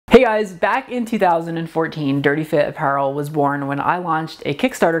Hey guys, back in 2014, DirtyFit Apparel was born when I launched a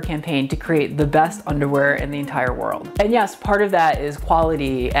Kickstarter campaign to create the best underwear in the entire world. And yes, part of that is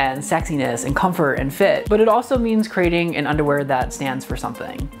quality and sexiness and comfort and fit, but it also means creating an underwear that stands for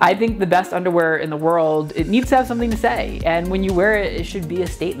something. I think the best underwear in the world, it needs to have something to say, and when you wear it, it should be a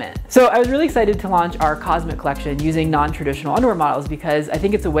statement. So I was really excited to launch our Cosmic collection using non-traditional underwear models because I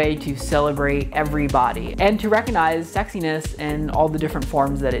think it's a way to celebrate every body and to recognize sexiness in all the different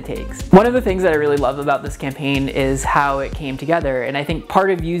forms that it takes. One of the things that I really love about this campaign is how it came together, and I think part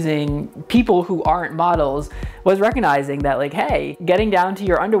of using people who aren't models was recognizing that, like, hey, getting down to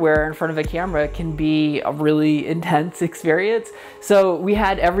your underwear in front of a camera can be a really intense experience. So we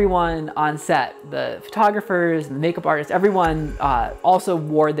had everyone on set, the photographers and the makeup artists, everyone also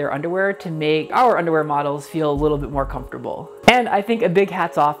wore their underwear to make our underwear models feel a little bit more comfortable. And I think a big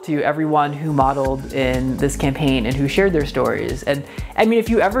hats off to everyone who modeled in this campaign and who shared their stories. And I mean, if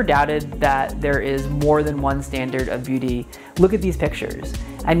you ever doubted that there is more than one standard of beauty, look at these pictures.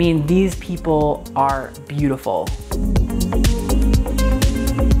 I mean, these people are beautiful.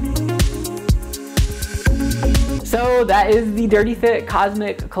 So that is the DirtyFit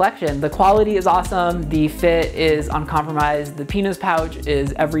Cosmic collection. The quality is awesome, the fit is uncompromised, the penis pouch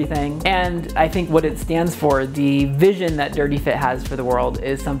is everything, and I think what it stands for, the vision that DirtyFit has for the world,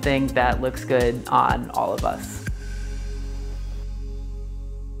 is something that looks good on all of us.